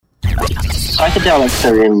Psychedelics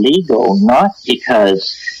are illegal not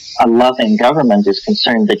because a loving government is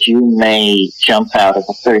concerned that you may jump out of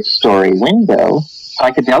a third-story window.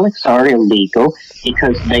 Psychedelics are illegal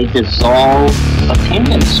because they dissolve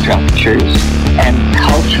opinion structures and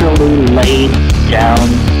culturally laid down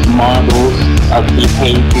models of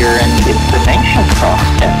behavior and information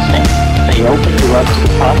processing. They open you up to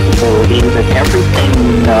the possibility that everything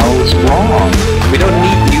you know is wrong. We don't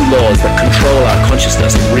need new laws that control our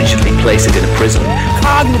consciousness and rigidly place it in a prison.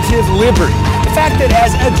 Cognitive liberty. The fact that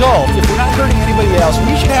as adults, if we're not hurting anybody else,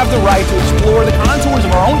 we should have the right to explore the contours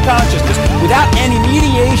of our own consciousness without any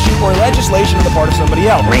mediation or legislation on the part of somebody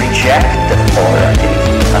else. Reject authority.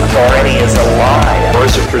 Authority is a lie.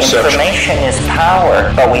 Voice of perception. Information is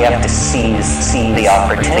power, but we have to seize the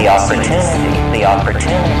opportunity.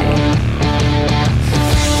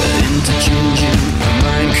 Interchanging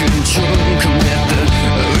mind control, come let the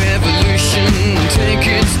revolution take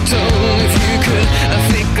its toll. If you could, I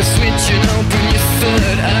think a switch and open your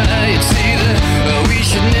third eye. You'd see that we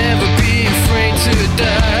should never be afraid to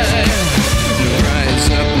die. Rise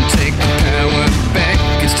up and take the power back.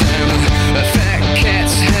 It's time the fat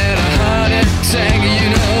cats had a heart attack. You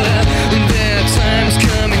know that their time's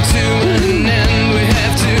coming to an end. We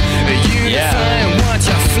have to unify and watch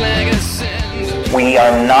our flag ascend. We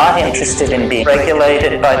are not interested in being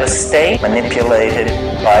regulated by the state, manipulated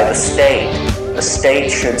by the state. The state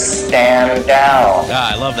should stand down.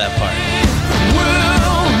 Ah, I love that part.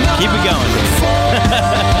 Keep it going.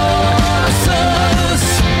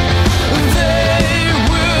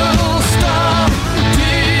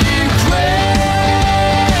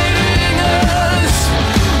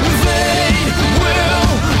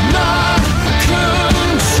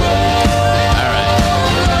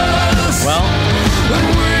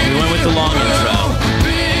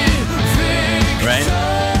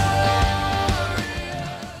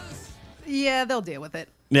 Yeah, they'll deal with it.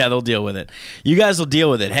 Yeah, they'll deal with it. You guys will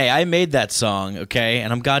deal with it. Hey, I made that song, okay,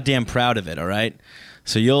 and I'm goddamn proud of it, all right?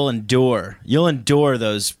 So you'll endure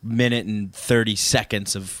those minute and 30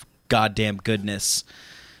 seconds of goddamn goodness.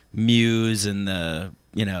 Muse and the,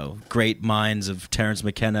 great minds of Terrence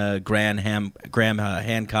McKenna, Graham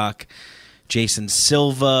Hancock, Jason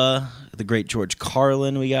Silva, the great George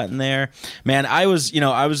Carlin we got in there. Man, I was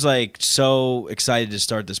like so excited to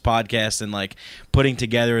start this podcast and like putting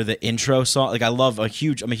together the intro song. Like I'm a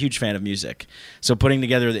huge fan of music. So putting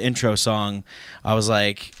together the intro song, I was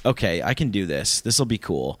like, okay, I can do this. This will be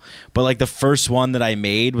cool. But like the first one that I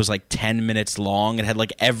made was like 10 minutes long. It had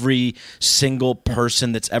like every single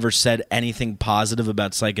person that's ever said anything positive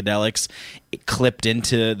about psychedelics it clipped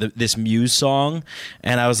into this Muse song.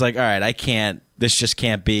 And I was like, all right, this just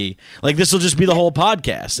can't be. Like, this will just be the whole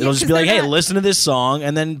podcast. It'll just be like, hey, listen to this song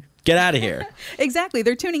and then get out of here. Exactly.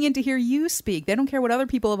 They're tuning in to hear you speak. They don't care what other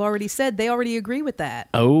people have already said. They already agree with that.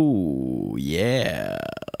 Oh, yeah.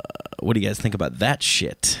 What do you guys think about that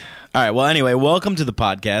shit? All right. Well, anyway, welcome to the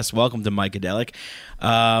podcast. Welcome to Micadelic.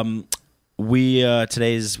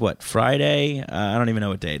 Today's what, Friday? I don't even know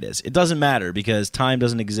what day it is. It doesn't matter because time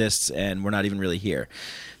doesn't exist and we're not even really here.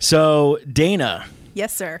 So, Dana.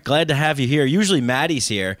 Yes, sir. Glad to have you here. Usually Maddie's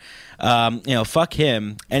here. Fuck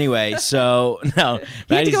him. Anyway, so no.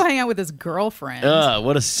 He had to go hang out with his girlfriend.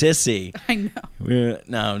 What a sissy. I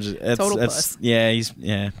know. Total puss. Yeah, he's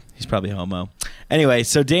probably homo. Anyway,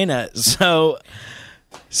 so Dana, so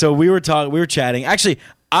we were chatting. Actually,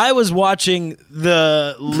 I was watching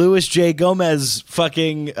the Louis J. Gomez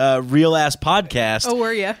fucking real ass podcast. Oh,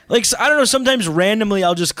 were you? Like, I don't know. Sometimes randomly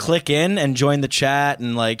I'll just click in and join the chat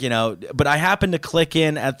and but I happened to click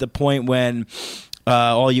in at the point when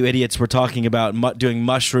all you idiots were talking about doing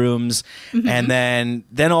mushrooms, mm-hmm. and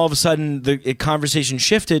then all of a sudden the conversation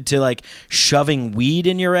shifted to like shoving weed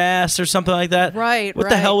in your ass or something like that. Right. What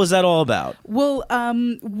the hell was that all about? Well,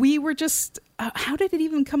 we were just. How did it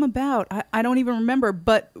even come about? I don't even remember.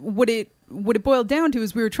 But what it boiled down to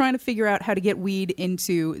is we were trying to figure out how to get weed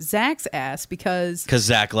into Zach's ass because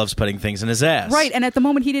Zach loves putting things in his ass. Right, and at the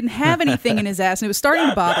moment he didn't have anything in his ass, and it was starting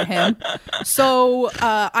to bother him. So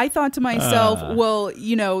I thought to myself, well,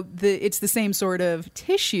 it's the same sort of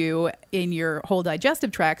tissue in your whole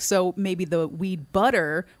digestive tract, so maybe the weed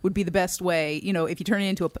butter would be the best way. If you turn it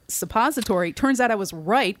into a suppository. Turns out I was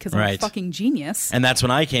right because I'm a fucking genius. And that's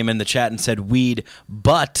when I came in the chat and said weed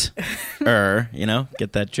butt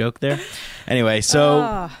get that joke there? Anyway,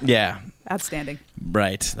 so yeah. Outstanding.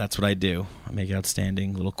 Right. That's what I do. I make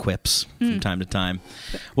outstanding little quips from time to time.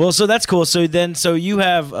 Well, so that's cool. So you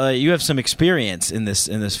have some experience in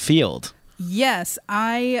this field. Yes.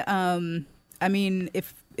 Let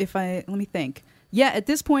me think. Yeah, at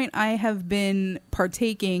this point I have been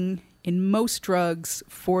partaking in most drugs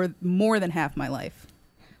for more than half my life.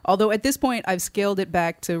 Although at this point, I've scaled it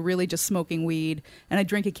back to really just smoking weed, and I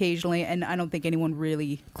drink occasionally, and I don't think anyone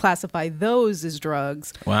really classify those as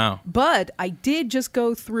drugs. Wow. But I did just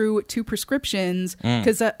go through 2 prescriptions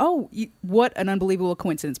because, what an unbelievable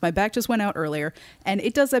coincidence. My back just went out earlier, and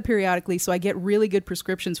it does that periodically, so I get really good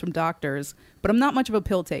prescriptions from doctors. But I'm not much of a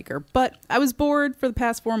pill taker. But I was bored for the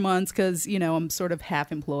past 4 months because, I'm sort of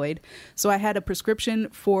half employed. So I had a prescription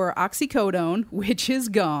for oxycodone, which is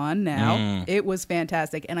gone now. It was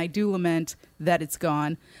fantastic. And I do lament that it's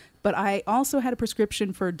gone. But I also had a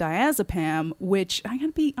prescription for diazepam, which I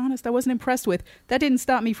gotta be honest, I wasn't impressed with. That didn't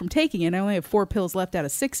stop me from taking it. I only have 4 pills left out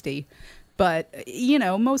of 60. But,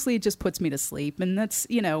 mostly it just puts me to sleep. And that's,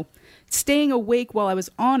 staying awake while I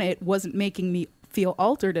was on it wasn't making me feel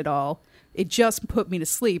altered at all. It just put me to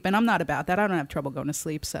sleep, and I'm not about that. I don't have trouble going to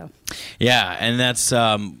sleep, so. Yeah, and that's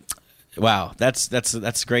wow,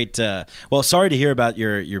 that's great. Well, sorry to hear about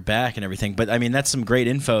your back and everything, but I mean that's some great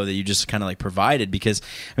info that you just kind of like provided because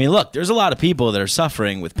I mean, look, there's a lot of people that are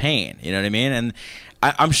suffering with pain. You know what I mean? And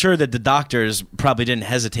I'm sure that the doctors probably didn't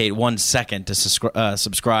hesitate 1 second to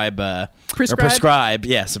subscribe. Prescribe?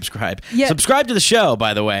 Yeah, subscribe. Yeah. Subscribe to the show,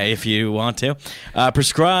 by the way, if you want to.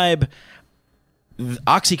 Prescribe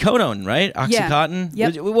oxycodone, right? Oxycontin? Yeah.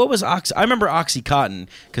 Yep. What was I remember Oxycontin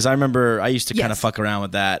because I remember I used to kind of fuck around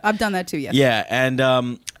with that. I've done that too, yes. Yeah, and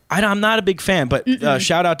I'm not a big fan, but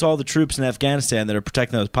shout out to all the troops in Afghanistan that are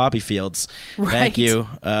protecting those poppy fields. Right. Thank you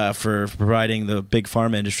for providing the big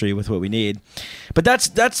pharma industry with what we need. But that's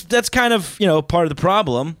kind of part of the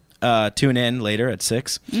problem. Tune in later at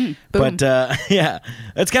 6. But yeah,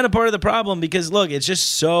 that's kind of part of the problem because look, it's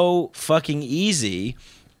just so fucking easy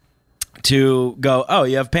to go, oh,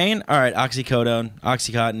 you have pain? All right, oxycodone,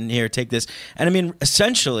 Oxycontin, here, take this. And I mean,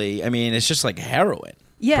 essentially, it's just like heroin.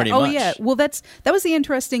 Yeah. Pretty much. Yeah. Well, that was the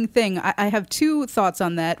interesting thing. I have 2 thoughts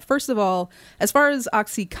on that. First of all, as far as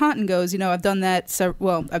Oxycontin goes, I've done that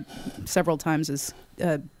several times as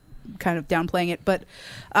kind of downplaying it, but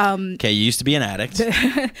okay, you used to be an addict.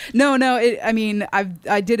 No,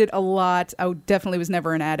 I did it a lot. I definitely was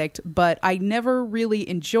never an addict, but I never really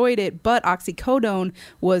enjoyed it. But oxycodone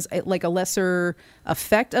was like a lesser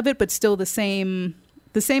effect of it, but still the same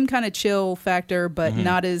kind of chill factor, but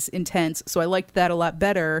not as intense. So I liked that a lot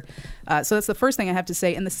better. So that's the first thing I have to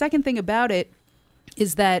say. And the second thing about it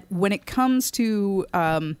is that when it comes to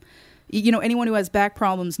anyone who has back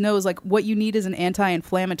problems knows like what you need is an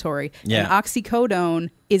anti-inflammatory. Yeah. And oxycodone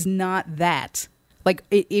is not that. Like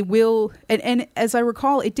it will, and as I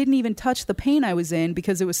recall, it didn't even touch the pain I was in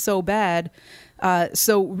because it was so bad.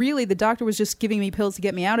 So really, the doctor was just giving me pills to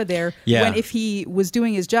get me out of there. Yeah. When if he was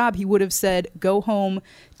doing his job, he would have said, "Go home,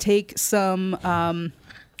 take some."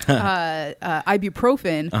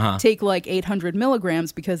 Ibuprofen, take like 800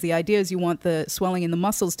 milligrams because the idea is you want the swelling in the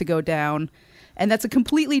muscles to go down. And that's a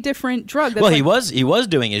completely different drug. That's he was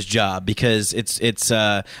doing his job because it's.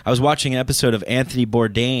 I was watching an episode of Anthony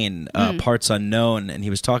Bourdain, Parts Unknown, and he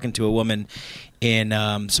was talking to a woman in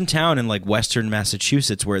some town in like western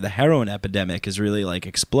Massachusetts where the heroin epidemic has really like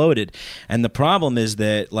exploded. And the problem is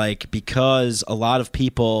that like because a lot of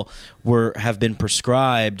people have been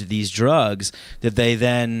prescribed these drugs that they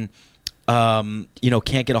then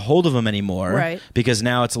can't get a hold of them anymore, right? Because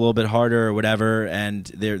now it's a little bit harder or whatever, and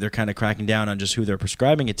they're kind of cracking down on just who they're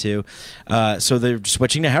prescribing it to. So they're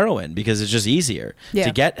switching to heroin because it's just easier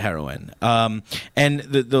to get heroin. And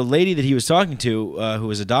the lady that he was talking to, who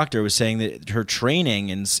was a doctor, was saying that her training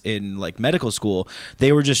in like medical school,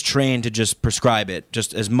 they were just trained to just prescribe it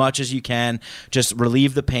just as much as you can, just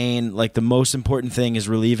relieve the pain. Like the most important thing is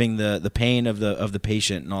relieving the pain of the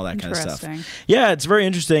patient and all that kind of stuff. Yeah, it's very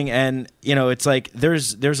interesting, and it's like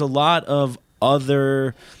there's a lot of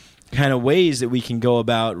other kind of ways that we can go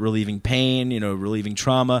about relieving pain, relieving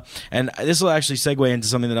trauma. And this will actually segue into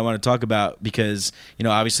something that I want to talk about because,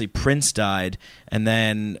 obviously Prince died, and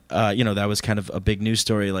then that was kind of a big news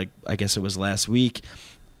story, like I guess it was last week.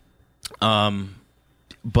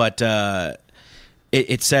 But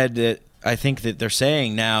it said that I think that they're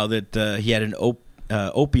saying now that he had an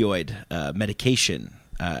opioid medication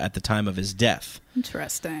at the time of his death.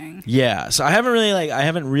 Interesting. Yeah, so I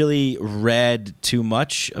haven't really read too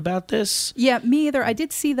much about this. Yeah, me either. I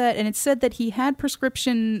did see that, and it said that he had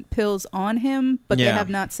prescription pills on him, but they have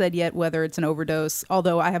not said yet whether it's an overdose.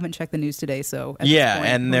 Although I haven't checked the news today, so at this point,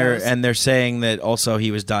 and they're saying that also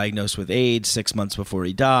he was diagnosed with AIDS 6 months before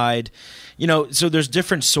he died. So there's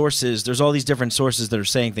different sources. There's all these different sources that are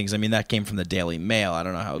saying things. I mean, that came from the Daily Mail. I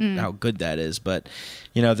don't know how good that is, but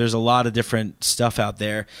there's a lot of different stuff out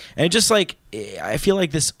there, and it just like. I feel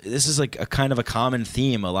like this is like a kind of a common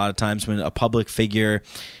theme a lot of times when a public figure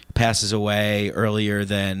passes away earlier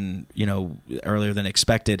than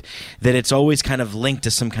expected, that it's always kind of linked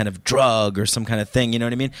to some kind of drug or some kind of thing, you know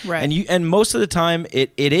what I mean? Right. And most of the time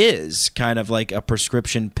it is kind of like a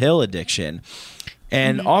prescription pill addiction.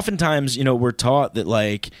 And oftentimes, we're taught that,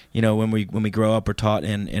 like, when we grow up, we're taught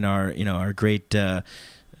in our our great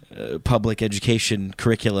public education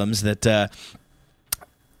curriculums that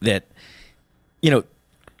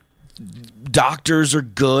doctors are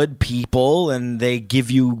good people and they give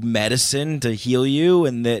you medicine to heal you,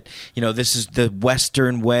 and that this is the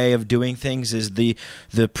Western way of doing things, is the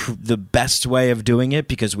best way of doing it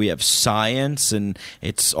because we have science and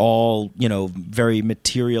it's all very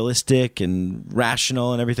materialistic and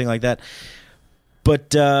rational and everything like that. But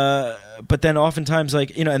then oftentimes,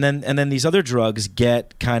 like, and then these other drugs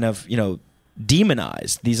get kind of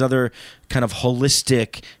demonized, these other kind of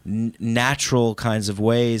holistic, natural kinds of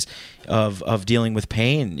ways of dealing with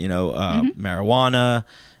pain, marijuana,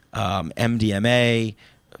 MDMA,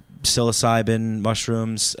 psilocybin,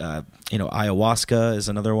 mushrooms, ayahuasca is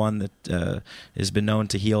another one that has been known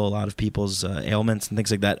to heal a lot of people's ailments and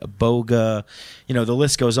things like that. Iboga, the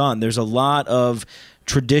list goes on. There's a lot of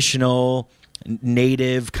traditional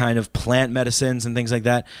native kind of plant medicines and things like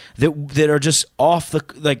that are just off the,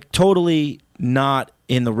 like, totally not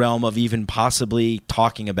in the realm of even possibly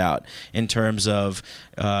talking about in terms of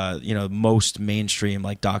most mainstream,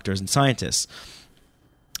 like, doctors and scientists.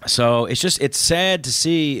 So it's sad to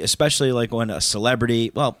see, especially like when a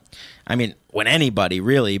celebrity, well, I mean, when anybody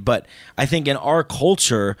really, but I think in our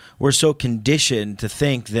culture, we're so conditioned to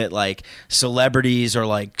think that, like, celebrities are,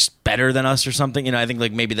 like, better than us or something. I think,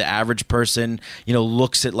 like, maybe the average person,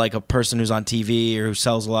 looks at, like, a person who's on TV or who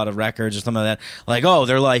sells a lot of records or something like that, like, oh,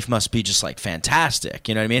 their life must be just, like, fantastic.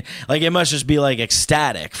 You know what I mean? Like, it must just be, like,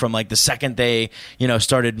 ecstatic from, like, the second they,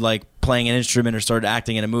 started, like, playing an instrument or started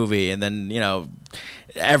acting in a movie, and then,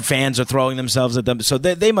 fans are throwing themselves at them. So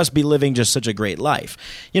they must be living just such a great life.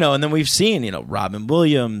 And then we've seen, Robin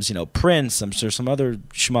Williams, Prince, I'm sure some other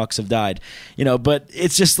schmucks have died, but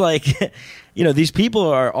it's just like, these people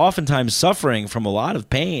are oftentimes suffering from a lot of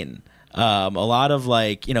pain, a lot of,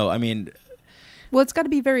 like, well, it's got to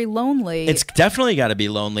be very lonely. It's definitely got to be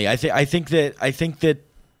lonely. I think that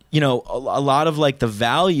a lot of, like, the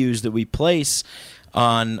values that we place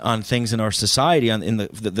on things in our society, in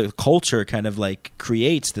the culture, kind of, like,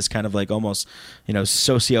 creates this kind of, like, almost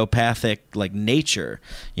sociopathic, like, nature,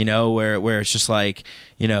 where it's just like,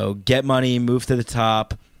 get money, move to the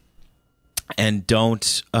top, and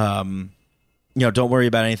don't worry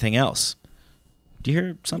about anything else. Do you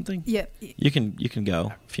hear something? Yeah. You can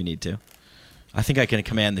go if you need to. I think I can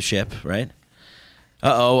command the ship, right?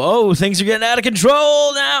 Oh, things are getting out of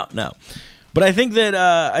control now. No. But I think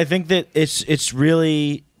that it's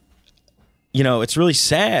really, it's really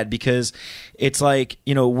sad because it's like,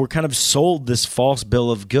 we're kind of sold this false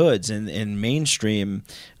bill of goods in mainstream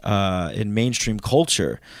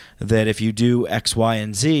culture, that if you do X, Y,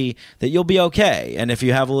 and Z, that you'll be okay. And if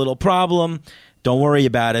you have a little problem, don't worry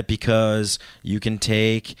about it because you can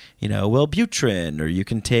take, Wellbutrin, or you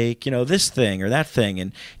can take, this thing or that thing.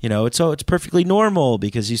 And, it's perfectly normal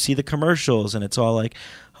because you see the commercials and it's all like,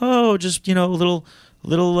 oh, just, a little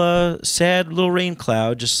sad little rain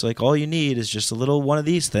cloud. Just, like, all you need is just a little one of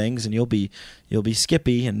these things, and you'll be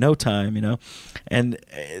Skippy in no time, And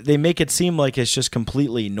they make it seem like it's just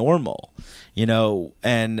completely normal,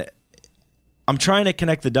 And I'm trying to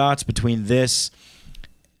connect the dots between this,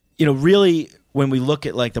 really, when we look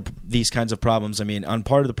at, like, these kinds of problems. I mean, on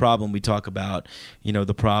part of the problem we talk about,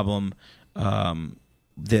 the problem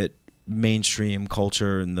that mainstream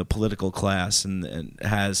culture and the political class and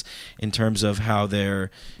has in terms of how they're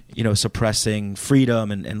suppressing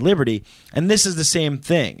freedom and liberty, and this is the same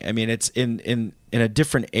thing. I mean, it's in a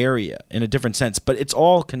different area, in a different sense, but it's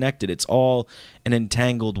all connected. It's all an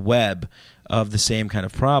entangled web of the same kind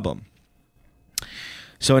of problem.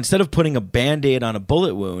 So instead of putting a Band-Aid on a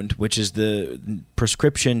bullet wound, which is the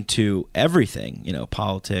prescription to everything,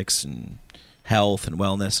 politics and health and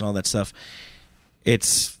wellness and all that stuff,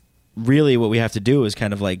 it's really what we have to do is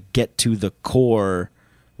kind of, like, get to the core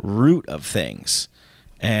root of things.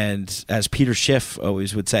 And as Peter Schiff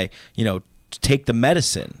always would say, take the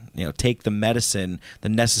medicine, the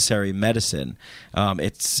necessary medicine.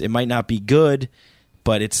 It might not be good,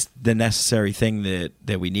 but it's the necessary thing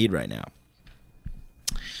that we need right now.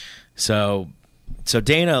 So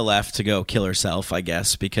Dana left to go kill herself, I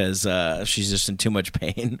guess, because she's just in too much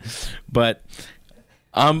pain. But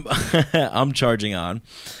I'm charging on.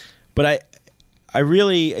 But I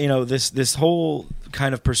really, this whole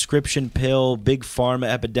kind of prescription pill, big pharma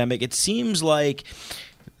epidemic, it seems like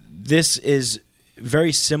this is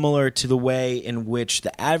very similar to the way in which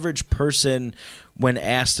the average person, when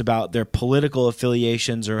asked about their political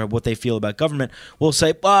affiliations or what they feel about government, will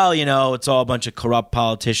say, well, it's all a bunch of corrupt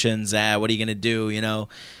politicians. What are you going to do?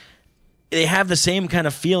 They have the same kind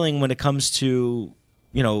of feeling when it comes to,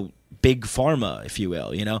 big pharma, if you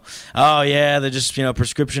will, oh yeah, they're just,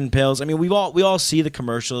 prescription pills. I mean, we all see the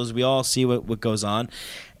commercials. We all see what goes on.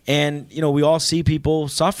 And, we all see people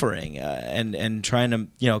suffering and trying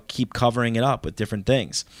to, keep covering it up with different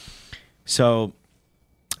things. So,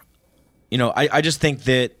 I just think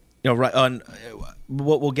that, right on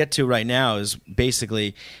what we'll get to right now is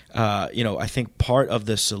basically, I think part of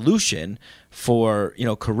the solution for,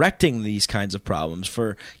 correcting these kinds of problems,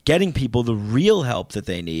 for getting people the real help that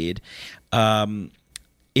they need, are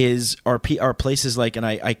places like, and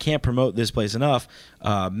I can't promote this place enough,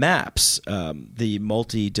 MAPS, the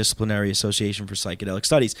Multidisciplinary Association for Psychedelic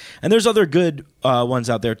Studies. And there's other good ones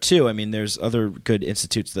out there too. I mean, there's other good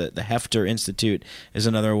institutes. The Hefter Institute is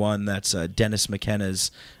another one. That's Dennis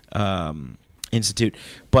McKenna's institute.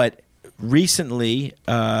 But recently,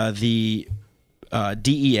 the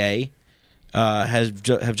DEA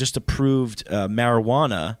have just approved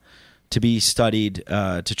marijuana to be studied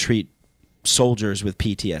to treat soldiers with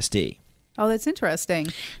PTSD. Oh, that's interesting.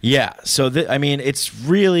 Yeah. So, it's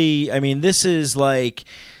really, this is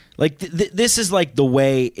this is like the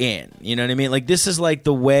way in, you know what I mean? Like, this is like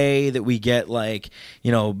the way that we get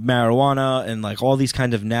marijuana and like all these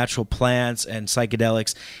kind of natural plants and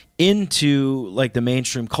psychedelics into like the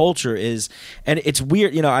mainstream culture is, and it's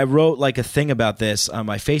weird, I wrote like a thing about this on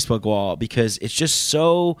my Facebook wall because it's just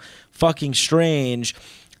so fucking strange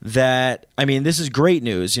that, this is great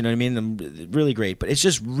news, you know what I mean? Really great. But it's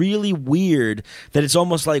just really weird that it's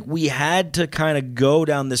almost like we had to kind of go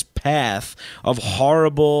down this path of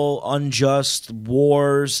horrible, unjust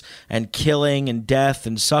wars and killing and death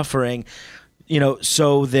and suffering,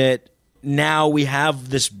 so that now we have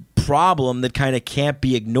this problem that kind of can't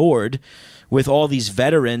be ignored with all these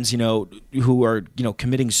veterans, who are,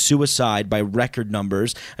 committing suicide by record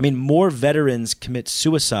numbers. More veterans commit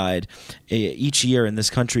suicide each year in this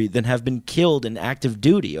country than have been killed in active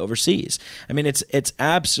duty overseas. It's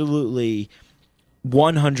absolutely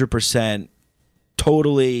 100%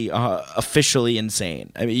 totally officially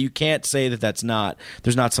insane. You can't say that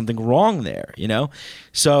there's not something wrong there,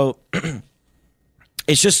 So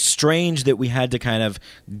it's just strange that we had to kind of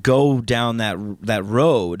go down that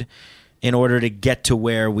road in order to get to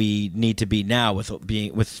where we need to be now with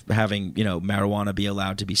having marijuana be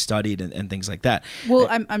allowed to be studied and things like that. Well,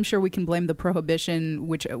 I'm sure we can blame the prohibition,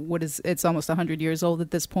 it's almost 100 years old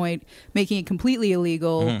at this point, making it completely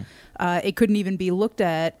illegal. Mm-hmm. It couldn't even be looked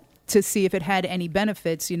at to see if it had any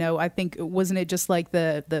benefits. I think, wasn't it just like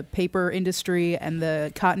the paper industry and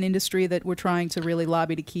the cotton industry that were trying to really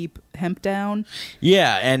lobby to keep hemp down?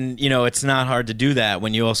 Yeah, and it's not hard to do that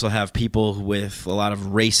when you also have people with a lot of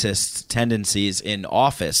racist tendencies in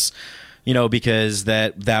office, because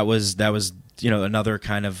that was another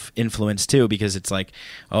kind of influence too, because it's like,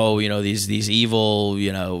 these evil,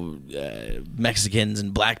 Mexicans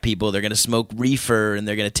and black people, they're going to smoke reefer and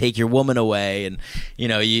they're going to take your woman away. And,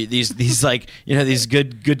 these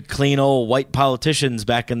good, clean old white politicians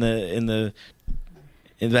back in the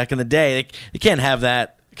day, they can't have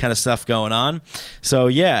that kind of stuff going on. So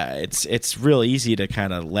yeah, it's real easy to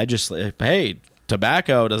kind of legislate. Hey,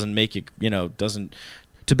 tobacco doesn't make you,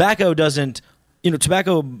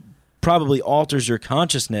 tobacco probably alters your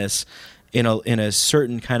consciousness in a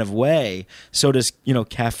certain kind of way. So does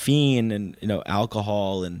caffeine and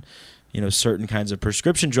alcohol and certain kinds of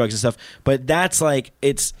prescription drugs and stuff. But that's like,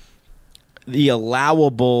 it's the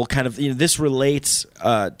allowable kind of, this relates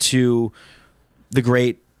to the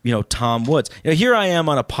great Tom Woods. Here I am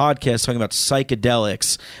on a podcast talking about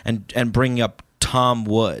psychedelics and bringing up Tom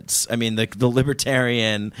Woods. The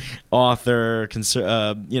libertarian author,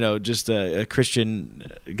 just a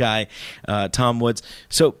Christian guy, Tom Woods.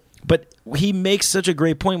 So, but he makes such a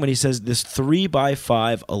great point when he says this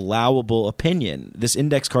 3x5 allowable opinion, this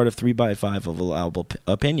index card of 3x5 of allowable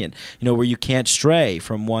opinion, where you can't stray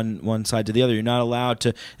from one side to the other. You're not allowed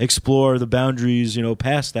to explore the boundaries,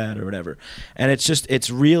 past that or whatever. And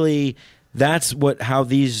it's really, that's how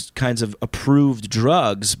these kinds of approved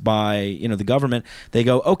drugs by the government, they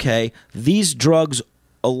go, okay, these drugs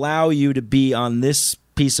allow you to be on this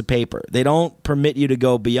piece of paper. They don't permit you to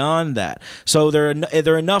go beyond that. So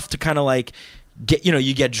they're enough to kind of like get,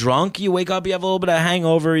 you get drunk, you wake up, you have a little bit of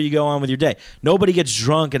hangover, you go on with your day. Nobody gets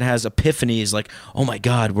drunk and has epiphanies like, oh my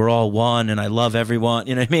God, we're all one and I love everyone.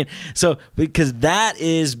 You know what I mean? So because that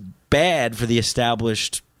is bad for the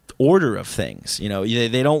established order of things. You know,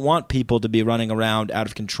 they don't want people to be running around out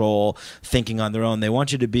of control, thinking on their own. They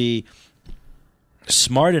want you to be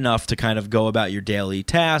smart enough to kind of go about your daily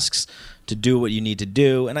tasks, to do what you need to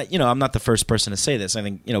do. And I'm not the first person to say this. I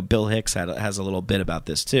think, Bill Hicks has a little bit about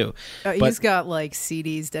this too. He's got like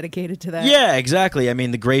CDs dedicated to that. Yeah, exactly. I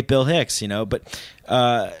mean, the great Bill Hicks, but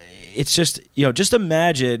it's just, just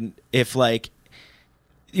imagine if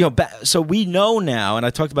so we know now, and I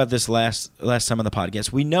talked about this last time on the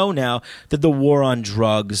podcast, we know now that the war on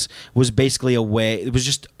drugs was basically a way, it was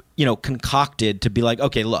just, concocted to be like,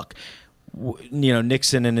 okay, look,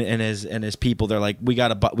 Nixon and his people, they're like, we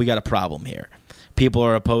got a problem here. People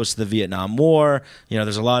are opposed to the Vietnam War.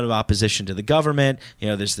 There's a lot of opposition to the government.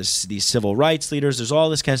 There's these civil rights leaders. There's all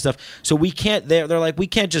this kind of stuff. So we can't. They're like, we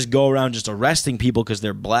can't just go around just arresting people because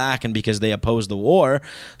they're black and because they oppose the war.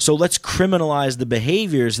 So let's criminalize the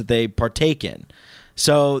behaviors that they partake in.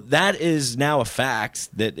 So that is now a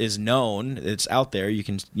fact that is known. It's out there. You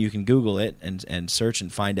can Google it and search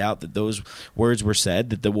and find out that those words were said,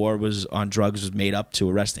 that the war on drugs was made up to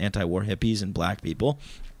arrest anti-war hippies and black people.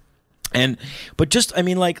 But just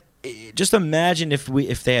imagine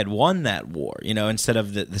if they had won that war, instead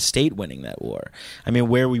of the state winning that war. I mean,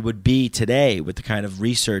 where we would be today with the kind of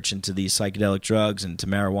research into these psychedelic drugs and to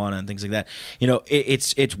marijuana and things like that.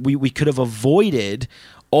 We could have avoided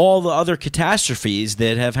all the other catastrophes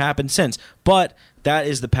that have happened since. But that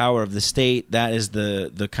is the power of the state. That is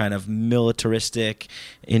the kind of militaristic,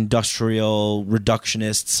 industrial,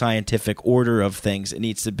 reductionist, scientific order of things. It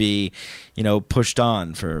needs to be, pushed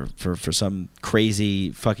on for some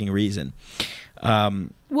crazy fucking reason. Well,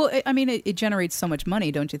 I mean, it generates so much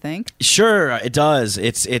money, don't you think? Sure, it does.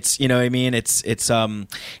 It's it's kind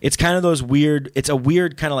of those weird. It's a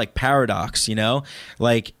weird kind of like paradox,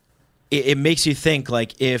 like. It makes you think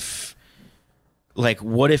what if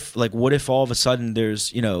all of a sudden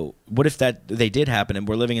there's what if that they did happen and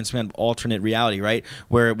we're living in some kind of alternate reality, right?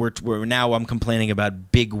 Where now I'm complaining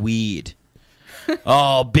about big weed.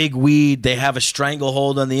 Oh, big weed! They have a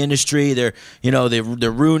stranglehold on the industry. They're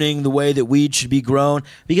ruining the way that weed should be grown.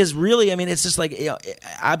 Because really, I mean, it's just like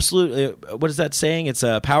absolute. What is that saying? It's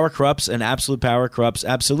power corrupts, and absolute power corrupts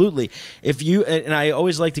absolutely. If you and I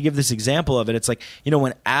always like to give this example of it. It's like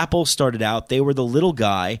when Apple started out, they were the little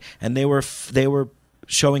guy, and they were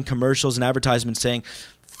showing commercials and advertisements saying,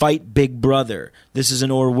 "Fight Big Brother. This is an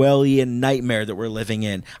Orwellian nightmare that we're living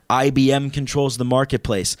in. IBM controls the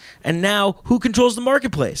marketplace." And now, who controls the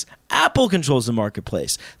marketplace? Apple controls the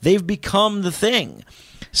marketplace. They've become the thing.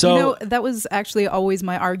 So that was actually always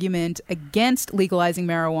my argument against legalizing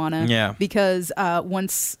marijuana. Yeah. Because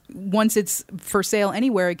once it's for sale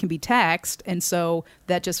anywhere, it can be taxed, and so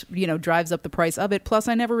that just drives up the price of it. Plus,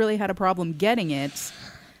 I never really had a problem getting it.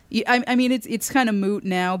 I mean, it's kind of moot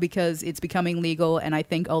now because it's becoming legal, and I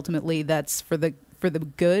think ultimately that's for the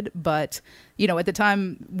good. But at the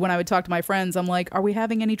time when I would talk to my friends, I'm like, "Are we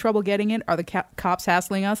having any trouble getting it? Are the cops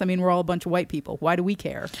hassling us? I mean, we're all a bunch of white people. Why do we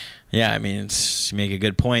care?" Yeah, I mean, you make a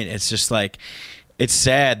good point. It's just like, it's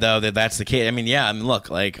sad though that that's the case. I mean, yeah. I mean, look,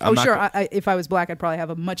 like, if I was black, I'd probably have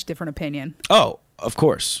a much different opinion. Oh, of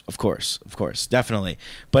course, definitely.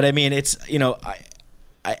 But I mean, it's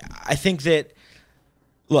I think that.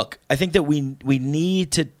 Look, I think that we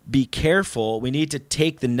need to be careful. We need to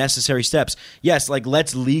take the necessary steps. Yes, like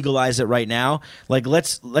let's legalize it right now. Like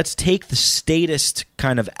let's take the statist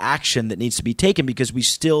kind of action that needs to be taken because we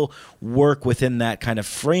still work within that kind of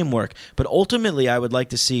framework. But ultimately, I would like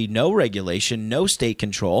to see no regulation, no state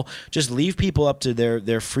control. Just leave people up to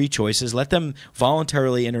their free choices. Let them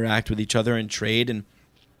voluntarily interact with each other and trade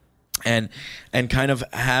and kind of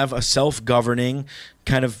have a self-governing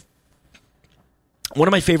kind of. One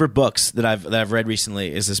of my favorite books that I've read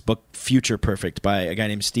recently is this book Future Perfect by a guy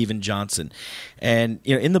named Steven Johnson. And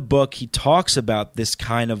in the book he talks about this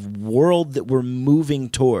kind of world that we're moving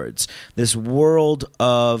towards, this world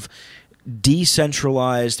of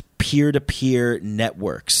decentralized peer-to-peer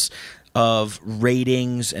networks of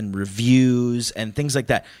ratings and reviews and things like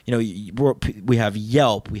that. We have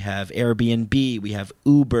Yelp, we have Airbnb, we have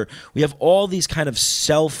Uber, we have all these kind of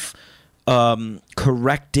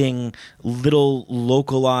correcting little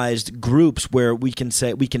localized groups where we can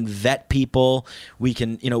vet people, we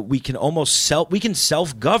can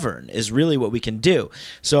self-govern is really what we can do.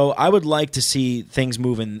 So I would like to see things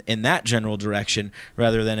move in that general direction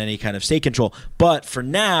rather than any kind of state control. But for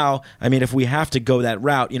now, I mean, if we have to go that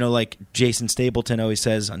route, like Jason Stapleton always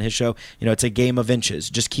says on his show, it's a game of inches.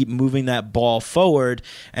 Just keep moving that ball forward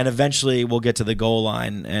and eventually we'll get to the goal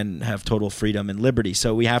line and have total freedom and liberty.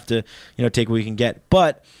 So we have to take what we can get,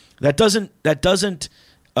 but that doesn't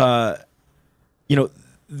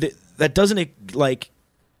like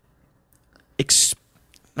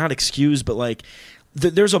not excuse, but like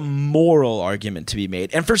there's a moral argument to be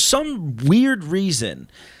made. And for some weird reason,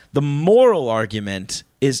 the moral argument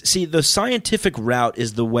is, see, the scientific route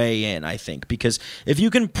is the way in, I think, because if you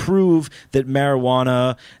can prove that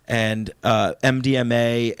marijuana and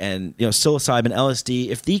MDMA and psilocybin, LSD,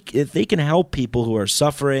 if they can help people who are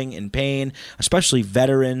suffering in pain, especially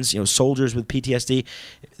veterans, soldiers with PTSD,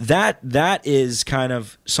 that is kind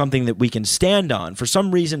of something that we can stand on. For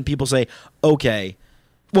some reason, people say, okay.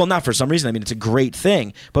 Well, not for some reason. I mean, it's a great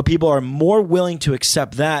thing, but people are more willing to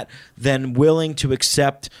accept that than willing to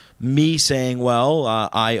accept me saying, well,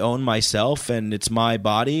 I own myself and it's my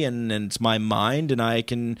body and it's my mind and I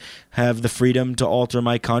can have the freedom to alter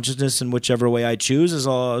my consciousness in whichever way I choose as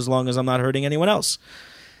long as I'm not hurting anyone else.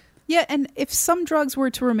 Yeah, and if some drugs were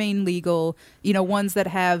to remain legal, ones that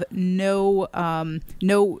have no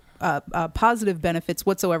positive benefits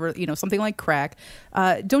whatsoever, something like crack,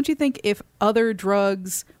 don't you think if other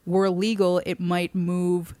drugs were legal, it might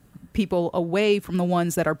move people away from the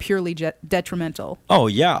ones that are purely detrimental? Oh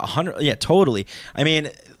yeah, 100. Yeah, totally. I mean,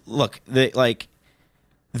 look,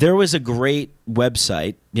 there was a great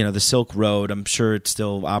website, the Silk Road. I'm sure it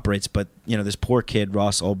still operates, but this poor kid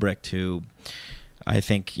Ross Ulbricht, who I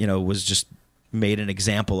think was just made an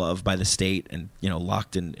example of by the state and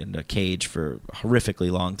locked in a cage for a horrifically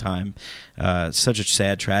long time. Such a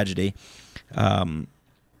sad tragedy.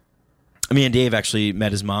 Me and Dave actually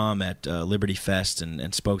met his mom at Liberty Fest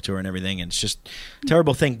and spoke to her and everything, and it's just a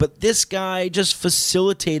terrible thing. But this guy just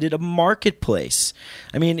facilitated a marketplace.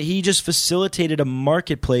 I mean, he just facilitated a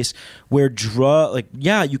marketplace where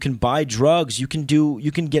you can buy drugs, you can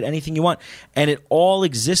get anything you want, and it all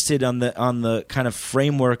existed on the kind of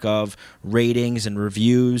framework of ratings and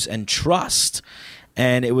reviews and trust.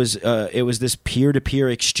 And it was this peer-to-peer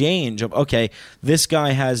exchange of, okay, this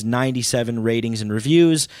guy has 97 ratings and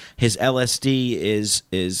reviews. His LSD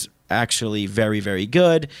is actually very, very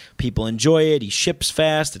good. People enjoy it. He ships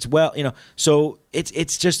fast. It's so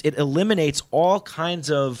it's just, it eliminates all kinds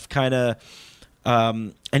of any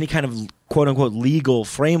kind of quote unquote legal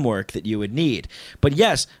framework that you would need. But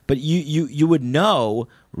yes, you would know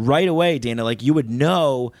right away, Dana, like you would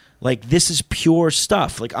know, like this is pure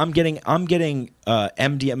stuff. Like I'm getting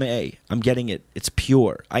MDMA. I'm getting it. It's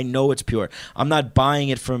pure. I know it's pure. I'm not buying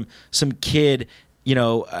it from some kid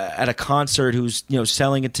at a concert who's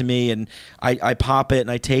selling it to me, and I pop it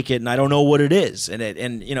and I take it and I don't know what it is, and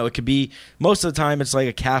it could be, most of the time it's like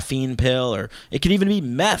a caffeine pill, or it could even be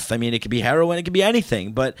meth. I mean, it could be heroin, it could be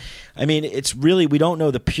anything, but I mean, it's really, we don't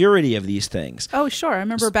know the purity of these things. Oh sure, I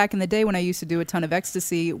remember back in the day when I used to do a ton of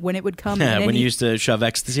ecstasy, when it would come when you used to shove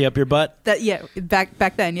ecstasy up your butt.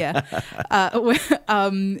 Back then, yeah.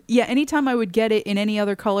 Anytime I would get it in any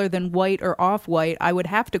other color than white or off-white, I would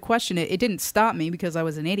have to question it. It didn't stop me because I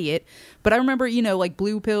was an idiot, but I remember like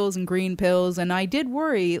blue pills and green pills, and I did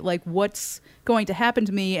worry like what's going to happen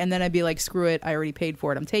to me, and then I'd be like, screw it, I already paid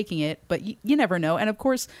for it, I'm taking it. But you never know. And of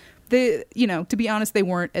course, to be honest, they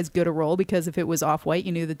weren't as good a roll, because if it was off-white,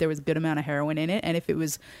 you knew that there was a good amount of heroin in it, and if it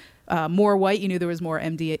was more white, you knew there was more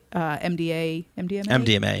MDMA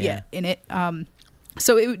in it.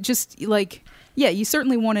 So it would just you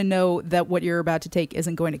certainly want to know that what you're about to take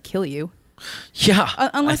isn't going to kill you. Yeah,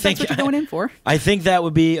 unless that's what you're going in for. I think that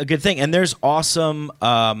would be a good thing. And there's awesome,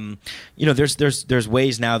 there's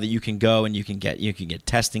ways now that you can go and you can get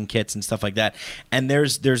testing kits and stuff like that. And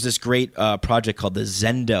there's this great project called the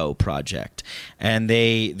Zendo Project, and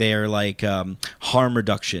they are like harm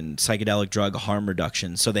reduction, psychedelic drug harm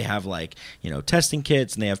reduction. So they have testing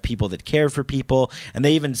kits, and they have people that care for people, and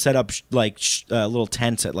they even set up little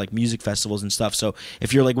tents at like music festivals and stuff. So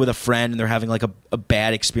if you're like with a friend and they're having like a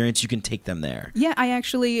bad experience, you can take them there. Yeah, I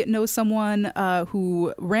actually know someone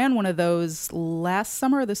who ran one of those last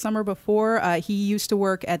summer or the summer before. He used to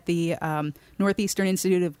work at the Northeastern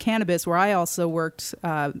Institute of Cannabis, where I also worked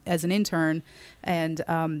as an intern. And,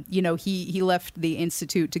 he left the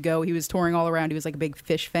institute to go. He was touring all around. He was like a big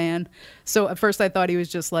Fish fan. So at first I thought he was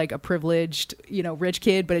just like a privileged, rich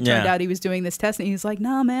kid. But it turned out he was doing this testing. He's like,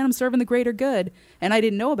 nah, man, I'm serving the greater good. And I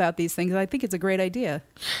didn't know about these things. I think it's a great idea.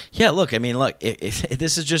 Yeah, look, I mean,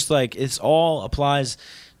 this is just like, it's all applies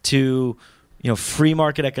to free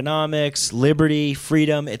market economics, liberty,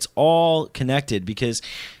 freedom. It's all connected, because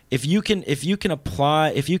if you can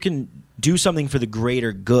do something for the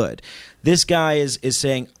greater good, this guy is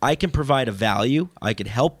saying, I can provide a value, I could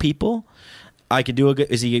help people, I could do a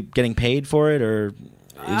good. Is he getting paid for it, or?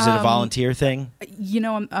 Is it a volunteer thing?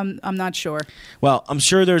 I'm not sure. Well, I'm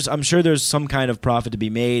sure there's some kind of profit to be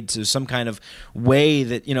made, so some kind of way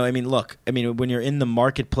that, I mean, look, I mean, when you're in the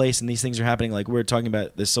marketplace and these things are happening, like we were talking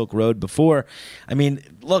about the Silk Road before, I mean,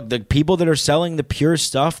 look, the people that are selling the pure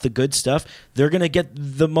stuff, the good stuff, they're going to get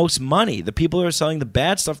the most money. The people who are selling the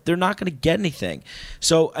bad stuff, they're not going to get anything.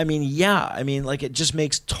 So, I mean, like it just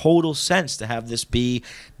makes total sense to have this be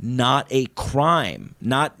not a crime,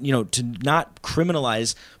 not, to not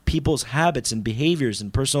criminalize people's habits and behaviors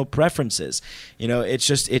and personal preferences.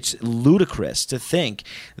 It's ludicrous to think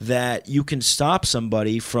that you can stop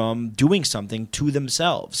somebody from doing something to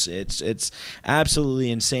themselves. It's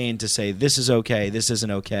absolutely insane to say this is okay, this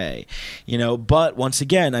isn't okay. But once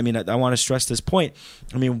again, I mean, I want to stress this point.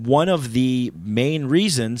 I mean, one of the main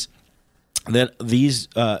reasons that these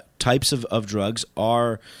types of drugs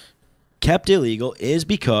are kept illegal is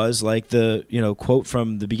because, like the quote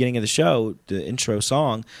from the beginning of the show, the intro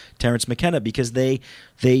song, Terence McKenna, because they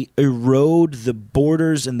erode the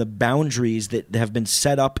borders and the boundaries that have been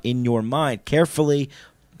set up in your mind, carefully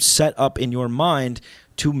set up in your mind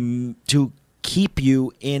to keep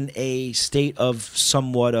you in a state of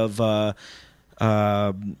somewhat of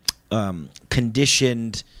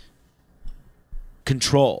conditioned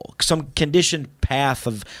control, some conditioned path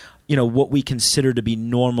of what we consider to be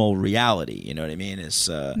normal reality. You know what I mean? Is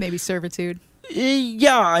maybe servitude.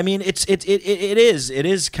 Yeah, I mean, it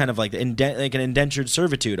is kind of like like an indentured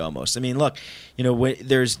servitude almost. I mean, look,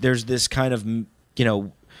 there's this kind of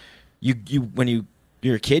you when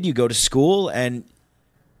you're a kid, you go to school, and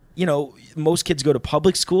most kids go to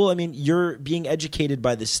public school. I mean, you're being educated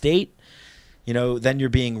by the state. Then you're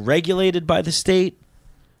being regulated by the state.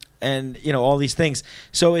 And all these things.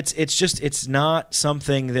 So it's not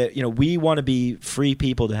something that we want to be free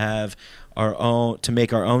people to have our own, to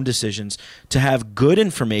make our own decisions, to have good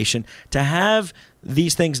information, to have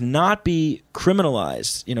these things not be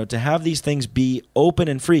criminalized. To have these things be open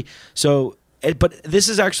and free. So, but this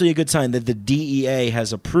is actually a good sign that the DEA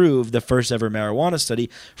has approved the first ever marijuana study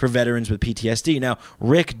for veterans with PTSD. Now,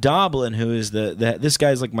 Rick Doblin, who is this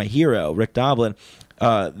guy's like my hero, Rick Doblin,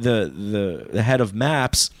 the head of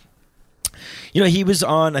MAPS. He was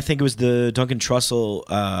on, I think it was the Duncan Trussell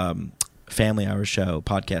Family Hour show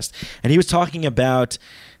podcast, and he was talking about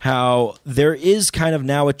how there is kind of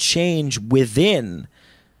now a change within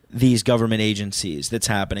these government agencies that's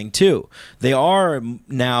happening too. They are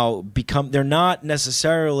now they're not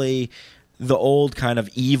necessarily the old kind of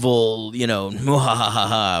evil,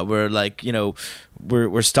 we're like,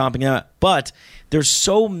 we're stomping out, but there's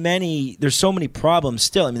so many problems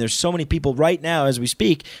still. I mean, there's so many people right now as we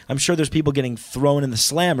speak. I'm sure there's people getting thrown in the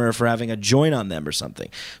slammer for having a joint on them or something.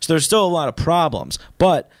 So there's still a lot of problems,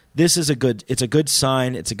 but this is it's a good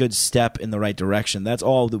sign. It's a good step in the right direction. That's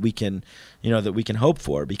all that we can, that we can hope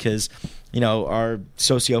for, because, our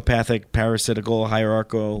sociopathic, parasitical,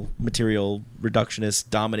 hierarchical, material, reductionist,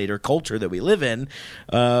 dominator culture that we live in,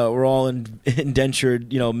 we're all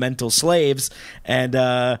indentured, mental slaves. And,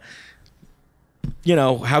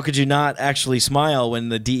 how could you not actually smile when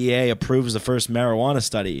the DEA approves the first marijuana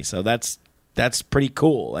study? So that's pretty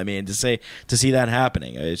cool. I mean, to see that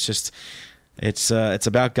happening, it's just, it's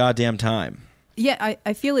about goddamn time. Yeah,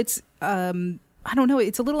 I feel it's I don't know,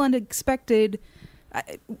 it's a little unexpected.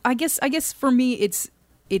 I guess for me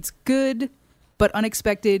it's good but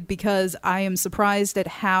unexpected, because I am surprised at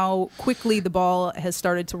how quickly the ball has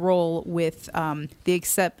started to roll with the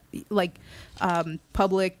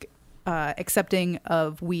public accepting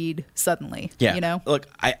of weed suddenly. Yeah. Look,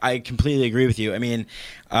 I completely agree with you. I mean,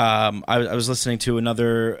 I was listening to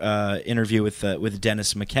another interview with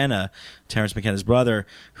Dennis McKenna, Terence McKenna's brother,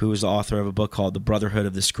 who is the author of a book called The Brotherhood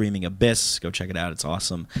of the Screaming Abyss. Go check it out. It's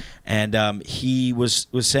awesome. And he was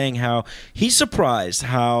saying how he's surprised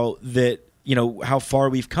how far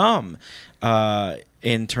we've come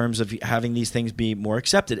in terms of having these things be more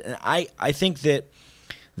accepted. And I think that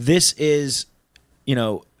this is,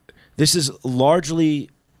 this is largely,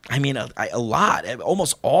 I mean, a lot,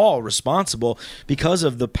 almost all responsible because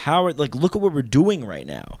of the power. Like, look at what we're doing right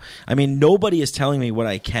now. I mean, nobody is telling me what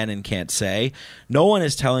I can and can't say. No one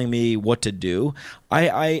is telling me what to do.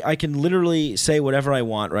 I can literally say whatever I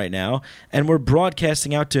want right now, and we're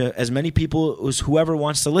broadcasting out to as many people as whoever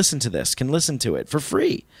wants to listen to this can listen to it for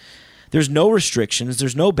free. There's no restrictions.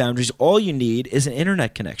 There's no boundaries. All you need is an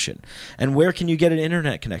internet connection. And where can you get an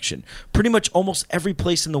internet connection? Pretty much almost every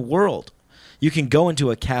place in the world. You can go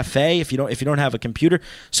into a cafe if you don't have a computer.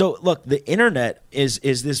 So look, the internet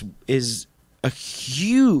is a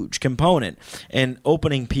huge component in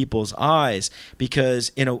opening people's eyes,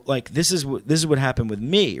 because this is what happened with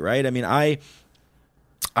me, right? I mean,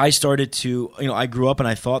 I started to, I grew up and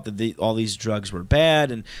I thought that all these drugs were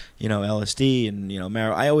bad, and, LSD and,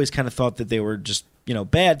 marijuana. I always kind of thought that they were just,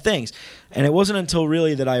 bad things. And it wasn't until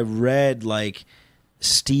really that I read like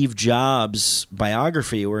Steve Jobs'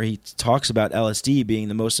 biography, where he talks about LSD being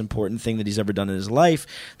the most important thing that he's ever done in his life,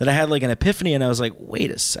 that I had like an epiphany, and I was like, wait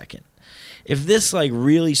a second. If this like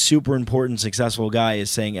really super important successful guy is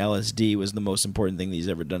saying LSD was the most important thing that he's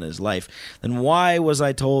ever done in his life, then why was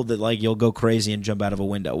I told that like you'll go crazy and jump out of a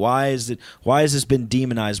window? Why has this been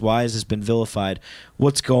demonized? Why has this been vilified?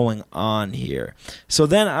 What's going on here? So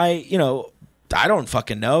then I don't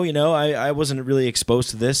fucking know. I wasn't really exposed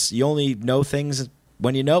to this. You only know things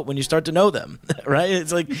when you start to know them, right?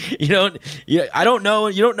 It's like you don't know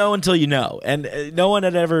until you know, and no one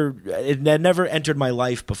had never entered my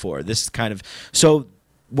life before. This kind of, so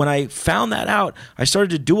when I found that out, I started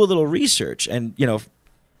to do a little research, and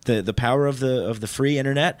the power of the free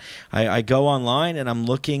internet. I go online and I'm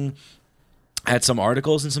looking at some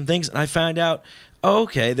articles and some things, and I found out, oh,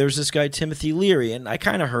 okay, there's this guy Timothy Leary, and I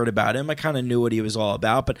kind of heard about him. I kind of knew what he was all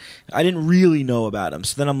about, but I didn't really know about him.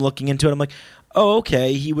 So then I'm looking into it. I'm like, oh,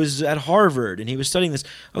 okay, he was at Harvard, and he was studying this.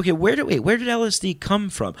 Okay, where did LSD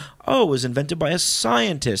come from? Oh, it was invented by a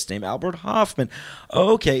scientist named Albert Hoffman.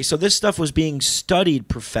 Okay, so this stuff was being studied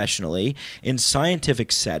professionally in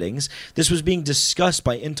scientific settings. This was being discussed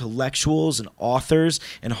by intellectuals and authors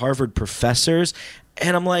and Harvard professors.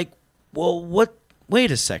 And I'm like, well,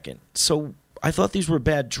 wait a second. So I thought these were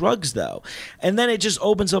bad drugs, though. And then it just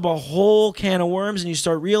opens up a whole can of worms, and you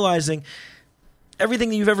start realizing everything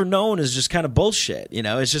that you've ever known is just kind of bullshit.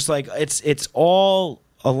 It's just like it's all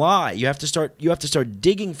a lie. You have to start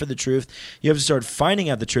digging for the truth. You have to start finding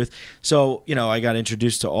out the truth. So, I got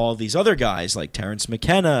introduced to all these other guys like Terence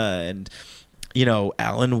McKenna and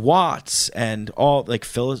Alan Watts and all like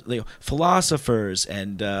philosophers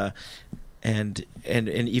and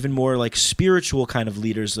even more like spiritual kind of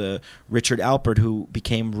leaders, Richard Alpert, who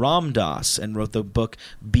became Ram Dass and wrote the book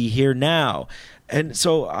Be Here Now. And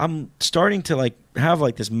so I'm starting to like have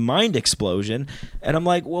like this mind explosion, and I'm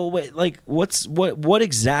like, well, wait, like what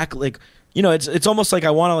exactly, like, it's almost like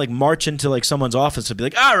I want to like march into like someone's office and be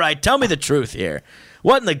like, all right, tell me the truth here.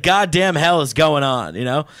 What in the goddamn hell is going on?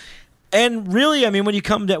 And really, I mean, when you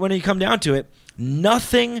come down to it,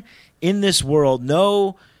 nothing in this world,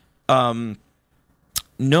 no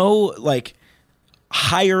like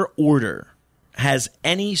higher order has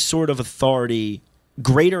any sort of authority,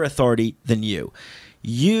 greater authority than you.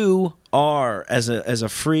 You are, as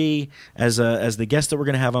the guest that we're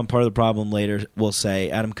going to have on Part of the Problem later will say,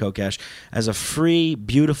 Adam Kokesh, as a free,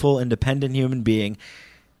 beautiful, independent human being,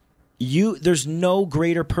 there's no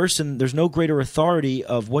greater person, there's no greater authority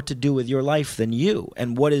of what to do with your life than you,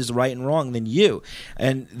 and what is right and wrong than you.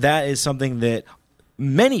 And that is something that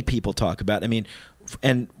many people talk about. I mean,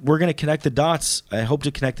 and we're going to connect the dots. I hope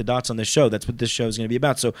to connect the dots on this show. That's what this show is going to be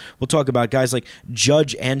about. So we'll talk about guys like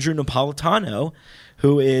Judge Andrew Napolitano,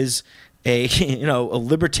 who is a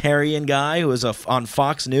libertarian guy who is on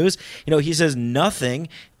Fox News. He says nothing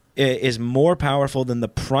is more powerful than the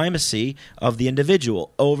primacy of the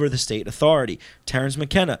individual over the state authority. Terence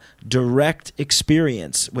McKenna, direct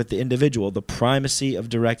experience with the individual, the primacy of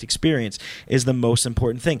direct experience is the most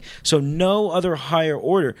important thing. So no other higher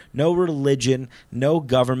order, no religion, no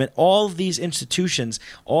government, all of these institutions,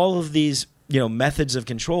 all of these methods of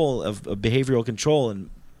control, of behavioral control and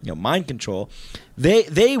mind control,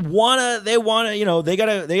 they wanna they got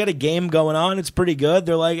a game going on. It's pretty good.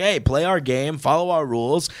 They're like, hey, play our game, follow our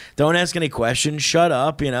rules, don't ask any questions, shut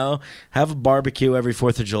up, have a barbecue every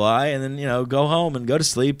 4th of July, and then go home and go to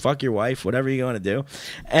sleep, fuck your wife, whatever you're going to do.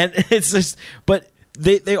 And it's just, but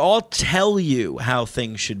They all tell you how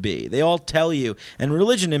things should be. They all tell you, and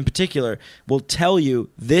religion in particular will tell you,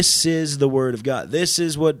 this is the word of God. This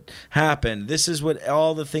is what happened. This is what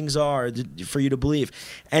all the things are for you to believe.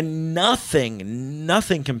 And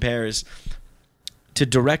nothing compares to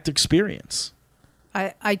direct experience.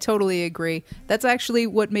 I totally agree. That's actually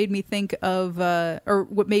what made me think of, or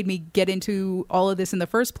what made me get into all of this in the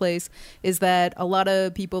first place, is that a lot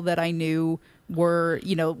of people that I knew were,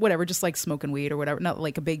 whatever, just like smoking weed or whatever, not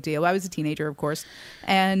like a big deal. I was a teenager, of course.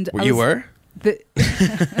 And you were?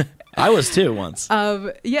 I was too once.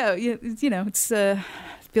 Yeah, it's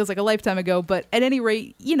feels like a lifetime ago, but at any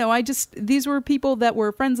rate, these were people that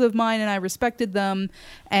were friends of mine, and I respected them.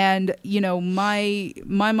 And my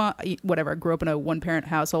mom, whatever, I grew up in a one-parent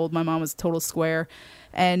household. My mom was a total square,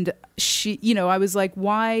 and she, I was like,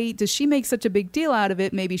 why does she make such a big deal out of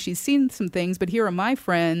it? Maybe she's seen some things, but here are my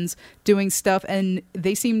friends doing stuff, and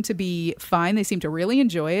they seem to be fine. They seem to really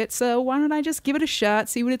enjoy it. So why don't I just give it a shot,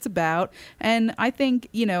 see what it's about? And I think,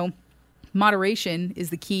 moderation is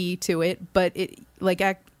the key to it, but it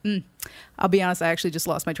I'll be honest, I actually just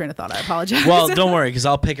lost my train of thought. I apologize. Well, don't worry, because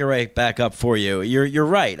I'll pick it right back up for you. You're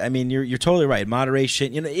right. I mean, you're totally right.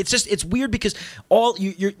 Moderation. It's weird because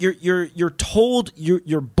you're told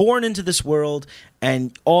you're born into this world,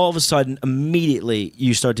 and all of a sudden, immediately,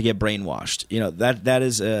 you start to get brainwashed. That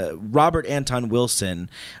is Robert Anton Wilson,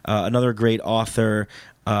 another great author.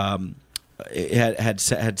 Had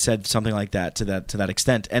said something like that to that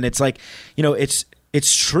extent, and it's like,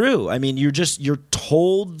 it's true. I mean, you're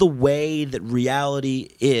told the way that reality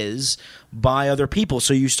is by other people,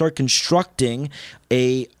 so you start constructing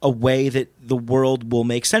a way that the world will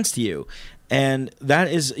make sense to you, and that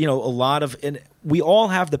is a lot of. And we all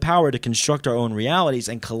have the power to construct our own realities,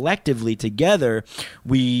 and collectively together,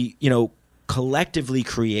 we collectively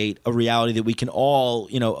create a reality that we can all,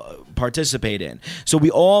 participate in. So we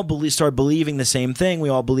all start believing the same thing. We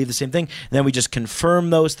all believe the same thing. And then we just confirm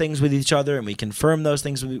those things with each other, and we confirm those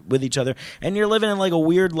things with each other. And you're living in like a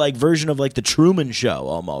weird version of like the Truman Show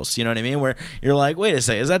almost. You know what I mean? Where you're like, wait a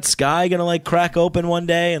second, is that sky gonna like crack open one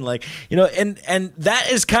day? And and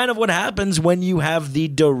that is kind of what happens when you have the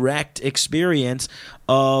direct experience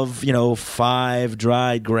of 5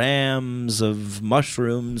 dry grams of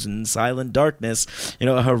mushrooms and silent darkness,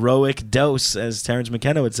 a heroic dose, as Terence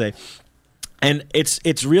McKenna would say. And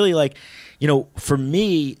it's really like, for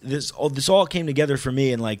me, this all came together for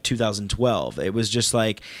me in like 2012. It was just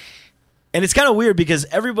like, and it's kind of weird because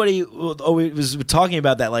everybody was talking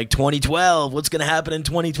about that, like 2012, what's going to happen in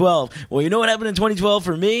 2012? Well, you know what happened in 2012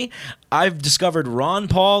 for me? I've discovered Ron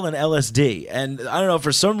Paul and LSD. And I don't know,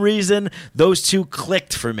 for some reason, those two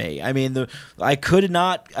clicked for me. I mean, I could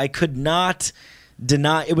not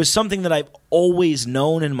deny. It was something that I've always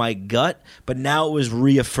known in my gut, but now it was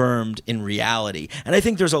reaffirmed in reality. And I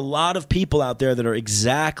think there's a lot of people out there that are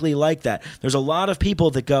exactly like that. There's a lot of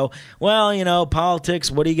people that go, well,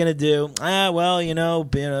 politics, what are you going to do? What are you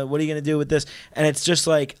going to do with this? And it's just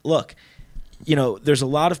like, look, there's a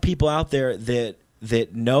lot of people out there that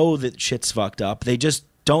know that shit's fucked up. They just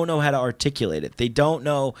don't know how to articulate it. They don't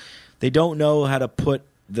know how to put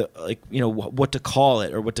what to call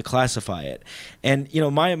it or what to classify it. And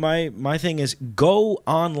my thing is, go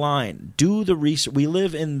online, do the research. We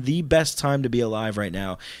live in the best time to be alive right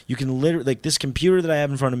now. You can literally, this computer that I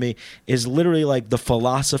have in front of me is literally like the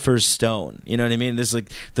philosopher's stone. You know what I mean? There's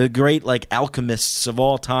the great alchemists of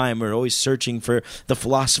all time are always searching for the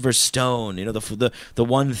philosopher's stone, the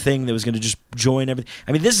one thing that was going to just join everything.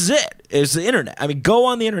 I mean, this is it. It's the internet. I mean, go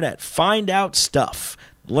on the internet, find out stuff.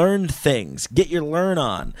 Learn things, get your learn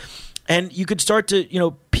on, and you could start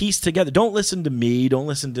to piece together. Don't listen to me, don't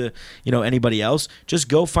listen to anybody else. Just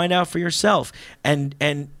go find out for yourself, and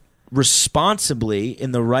responsibly,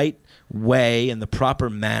 in the right way, in the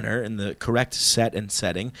proper manner, in the correct set and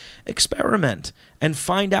setting, experiment and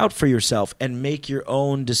find out for yourself and make your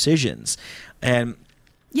own decisions. And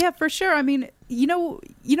yeah, for sure. I mean,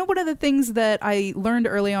 one of the things that I learned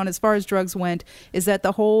early on as far as drugs went is that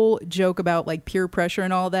the whole joke about peer pressure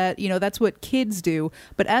and all that, that's what kids do.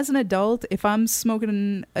 But as an adult, if I'm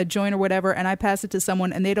smoking a joint or whatever and I pass it to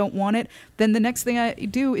someone and they don't want it, then the next thing I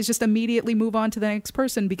do is just immediately move on to the next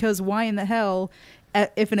person, because why in the hell,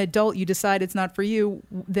 if an adult you decide it's not for you,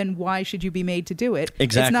 then why should you be made to do it?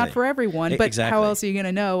 Exactly. It's not for everyone, but exactly. How else are you going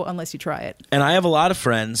to know unless you try it? And I have a lot of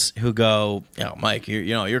friends who go, Mike,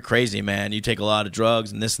 you're crazy, man. You take a lot of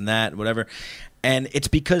drugs and this and that, whatever. And it's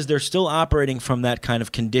because they're still operating from that kind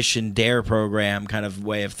of conditioned DARE program kind of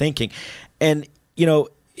way of thinking. And,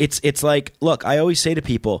 it's like, look, I always say to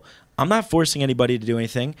people, I'm not forcing anybody to do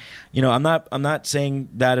anything. I'm not saying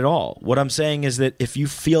that at all. What I'm saying is that if you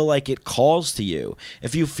feel like it calls to you,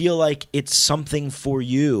 if you feel like it's something for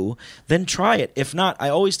you, then try it. If not, I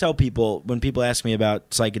always tell people, when people ask me about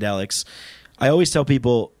psychedelics, I always tell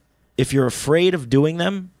people, if you're afraid of doing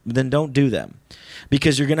them, then don't do them,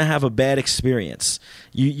 because you're going to have a bad experience.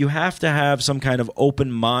 You have to have some kind of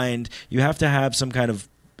open mind. You have to have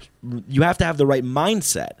the right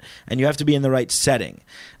mindset, and you have to be in the right setting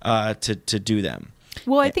to do them.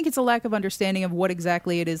 Well, I think it's a lack of understanding of what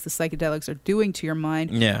exactly it is the psychedelics are doing to your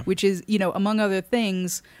mind, which is, among other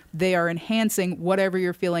things, they are enhancing whatever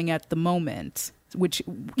you're feeling at the moment. Which,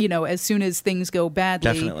 as soon as things go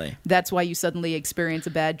badly, definitely. That's why you suddenly experience a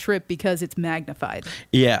bad trip, because it's magnified.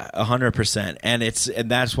 Yeah, 100%. And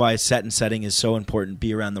that's why set and setting is so important.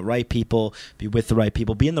 Be around the right people, be with the right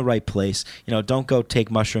people, be in the right place. Don't go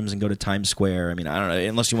take mushrooms and go to Times Square. I mean, I don't know,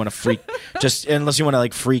 unless you want to freak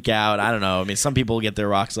out. I don't know. I mean, some people get their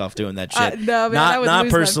rocks off doing that shit. No, man, I would not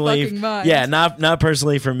lose personally. My fucking mind. Yeah, not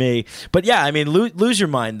personally for me. But yeah, I mean, lose your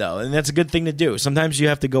mind though, and that's a good thing to do. Sometimes you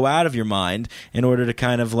have to go out of your mind in order to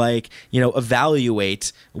kind of like,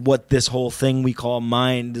 evaluate what this whole thing we call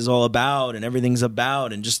mind is all about and everything's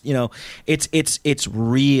about, and just, it's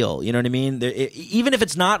real. You know what I mean? Even if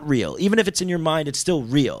it's not real, even if it's in your mind, it's still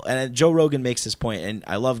real. And Joe Rogan makes this point, and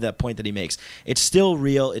I love that point that he makes. It's still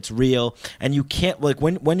real. It's real, and you can't, like,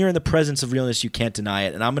 when you're in the presence of realness, you can't deny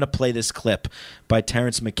it. And I'm going to play this clip by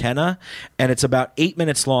Terence McKenna, and it's about 8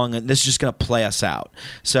 minutes long, and this is just going to play us out.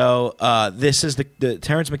 So this is the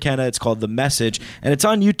Terence McKenna. It's called The Message, and it's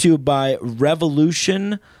on YouTube by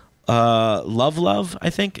Revolution Love, I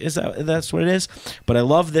think that's what it is. But I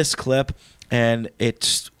love this clip, and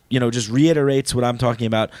it's just reiterates what I'm talking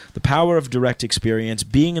about: the power of direct experience,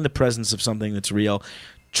 being in the presence of something that's real,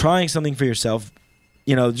 trying something for yourself.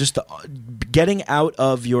 Just getting out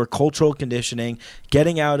of your cultural conditioning,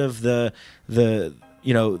 getting out of the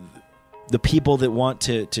people that want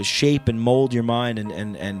to shape and mold your mind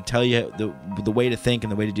and tell you the way to think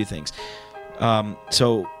and the way to do things.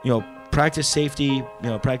 So practice safety,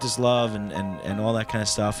 practice love and all that kind of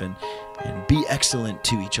stuff, and be excellent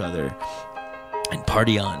to each other, and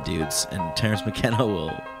party on, dudes. And Terence McKenna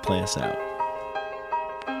will play us out.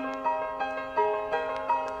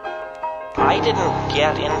 I didn't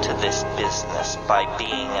get into this business by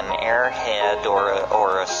being an airhead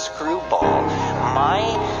or a screwball. My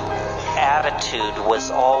attitude was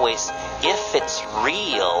always, if it's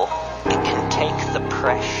real, it can take the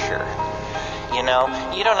pressure. You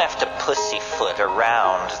don't have to pussyfoot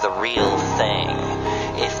around the real thing.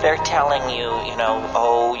 If they're telling you,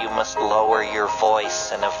 you must lower your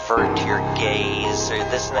voice and avert your gaze or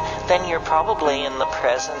this and that, then you're probably in the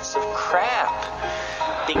presence of crap.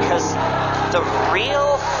 Because the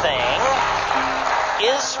real thing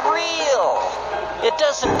is real. It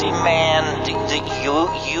doesn't demand that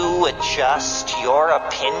you adjust your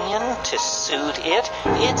opinion to suit it.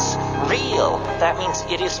 It's real. That means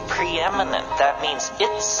it is preeminent. That means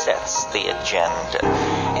it sets the agenda.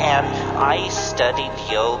 And I studied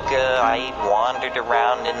yoga. I wandered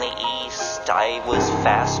around in the East. I was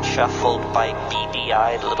fast shuffled by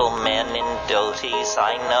beady-eyed little men in dhotis.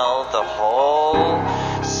 I know the whole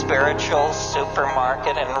spiritual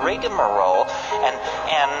supermarket and rigmarole. And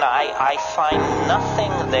I find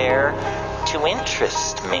nothing there to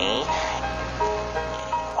interest me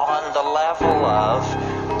on the level of,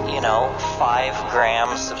 5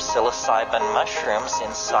 grams of psilocybin mushrooms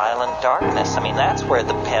in silent darkness. I mean, that's where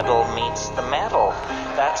the pedal meets the metal.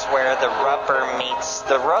 That's where the rubber meets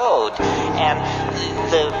the road. And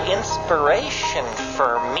the inspiration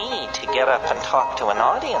for me to get up and talk to an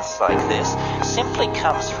audience like this simply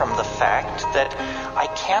comes from the fact that I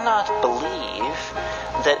cannot believe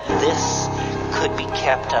that this could be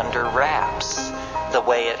kept under wraps the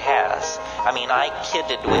way it has. I mean, I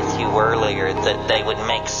kidded with you earlier that they would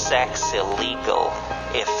make sex illegal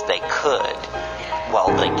if they could. Well,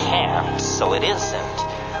 they can't, so it isn't.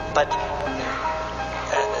 But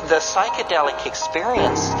the psychedelic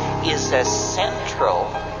experience is as central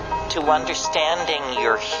to understanding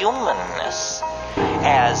your humanness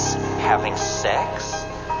as having sex,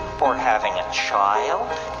 or having a child,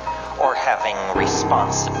 or having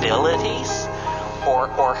responsibilities,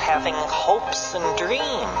 or having hopes and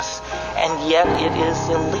dreams, and yet it is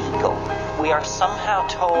illegal. We are somehow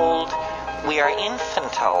told we are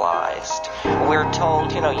infantilized. We're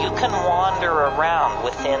told, you can wander around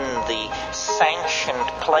within the sanctioned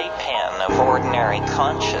playpen of ordinary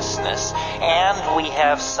consciousness, and we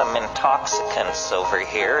have some intoxicants over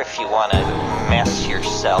here if you want to mess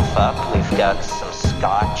yourself up. We've got some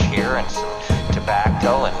scotch here and some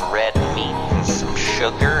tobacco and red meat and some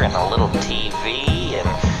sugar and a little TV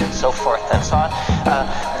and so forth and so on.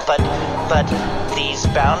 But these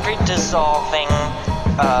boundary dissolving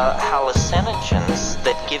hallucinogens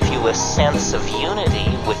that give you a sense of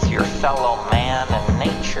unity with your fellow man and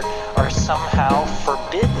nature are somehow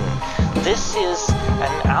forbidden. This is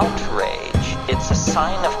an outrage. It's a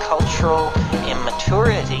sign of cultural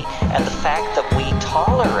immaturity, and the fact that we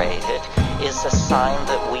tolerate it is a sign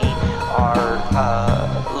that we are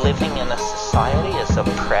living in a society as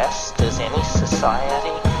oppressed as any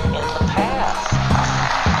society in the past.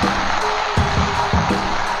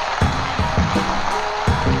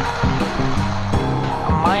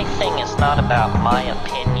 My thing is not about my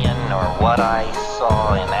opinion or what I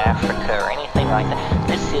saw in Africa or anything like that.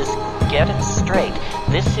 This is, get it straight,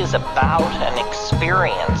 this is about an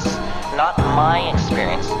experience, not my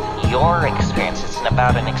experience, your experience. It's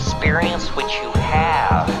about an experience which you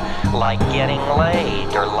have, like getting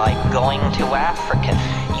laid or like going to Africa.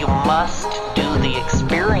 You must do the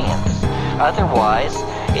experience. Otherwise,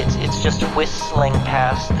 it's just whistling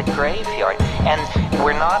past the graveyard. And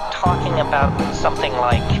we're not talking about something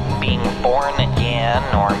like being born again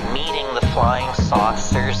or meeting the flying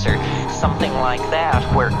saucers or something like that,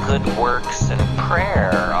 where good works and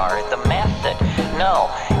prayer are the method. No,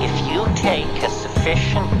 if you take a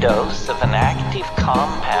sufficient dose of an active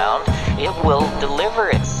compound, it will deliver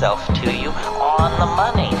itself to you on the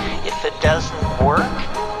money. If it doesn't work,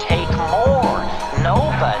 take more.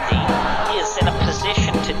 Nobody is in a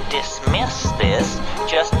position to dismiss this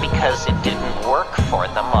just because it didn't work for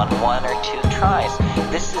them on 1 or 2 tries.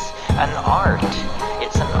 This is an art.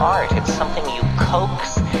 It's an art. It's something you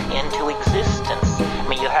coax into existence. I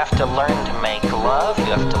mean, you have to learn to make love. You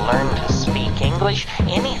have to learn to speak English.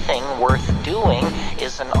 Anything worth doing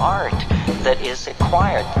is an art that is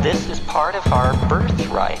acquired. This is part of our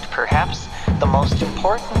birthright, perhaps the most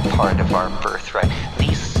important part of our birthright.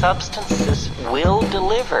 These substances will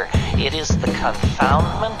deliver. It is the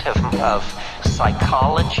confoundment of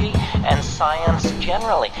psychology and science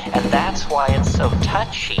generally, and that's why it's so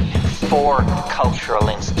touchy for cultural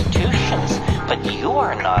institutions. But you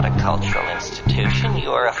are not a cultural institution.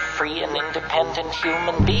 You are a free and independent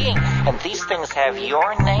human being, and these things have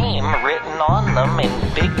your name written on them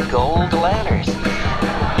in big gold letters.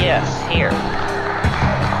 Yes, here.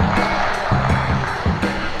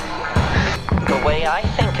 The way I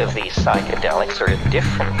think of these psychedelics, or a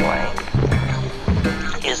different way,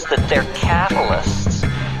 is that they're catalysts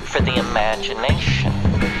for the imagination.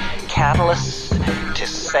 Catalysts to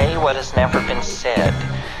say what has never been said,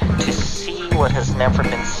 to see what has never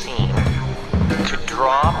been seen, to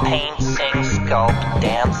draw, paint, sing, sculpt,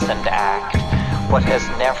 dance, and act what has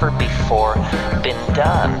never before been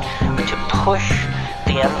done, to push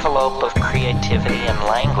the envelope of creativity and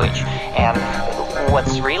language. And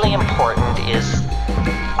what's really important is,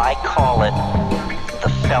 I call it the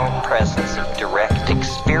felt presence of direct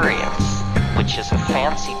experience, which is a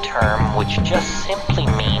fancy term which just simply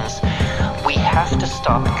means we have to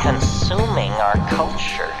stop consuming our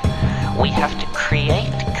culture. We have to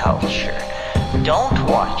create culture. Don't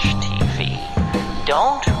watch TV.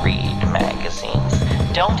 Don't read magazines.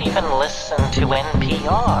 Don't even listen to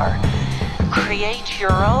NPR. Create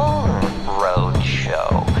your own road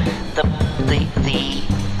show. The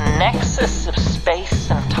nexus of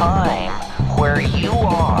space and time where you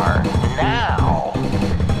are now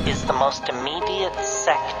is the most immediate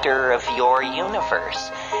sector of your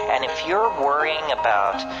universe. And if you're worrying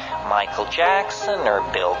about Michael Jackson or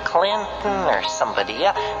Bill Clinton or somebody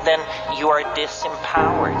else, then you are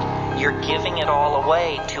disempowered. You're giving it all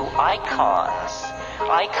away to icons.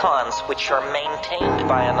 Icons which are maintained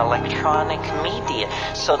by an electronic media,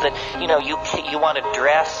 so that you want to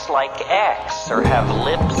dress like X or have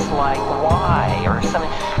lips like Y or something.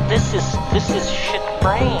 This is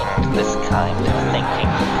shit-brained, this kind of thinking.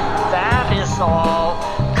 That is all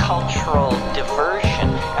cultural diversion,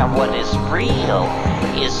 and what is real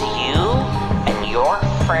is you and your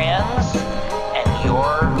friends and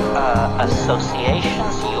your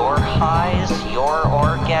associations, your highs, your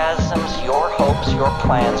orgasms, your hopes, your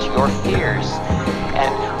plans, your fears.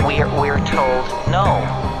 And we're told, no,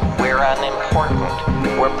 we're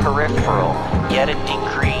unimportant, we're peripheral, get a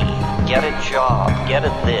degree, get a job, get a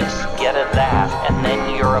this, get a that, and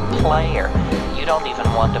then you're a player. You don't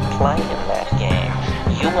even want to play in that game.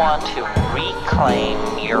 You want to reclaim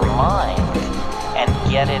your mind and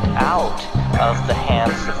get it out of the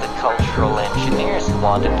hands of the cultural engineers who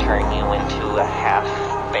want to turn you into a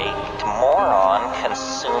half-baked moron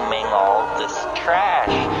consuming all this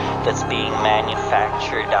trash that's being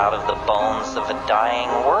manufactured out of the bones of a dying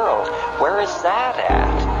world. Where is that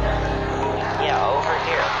at? Yeah, over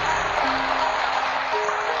here.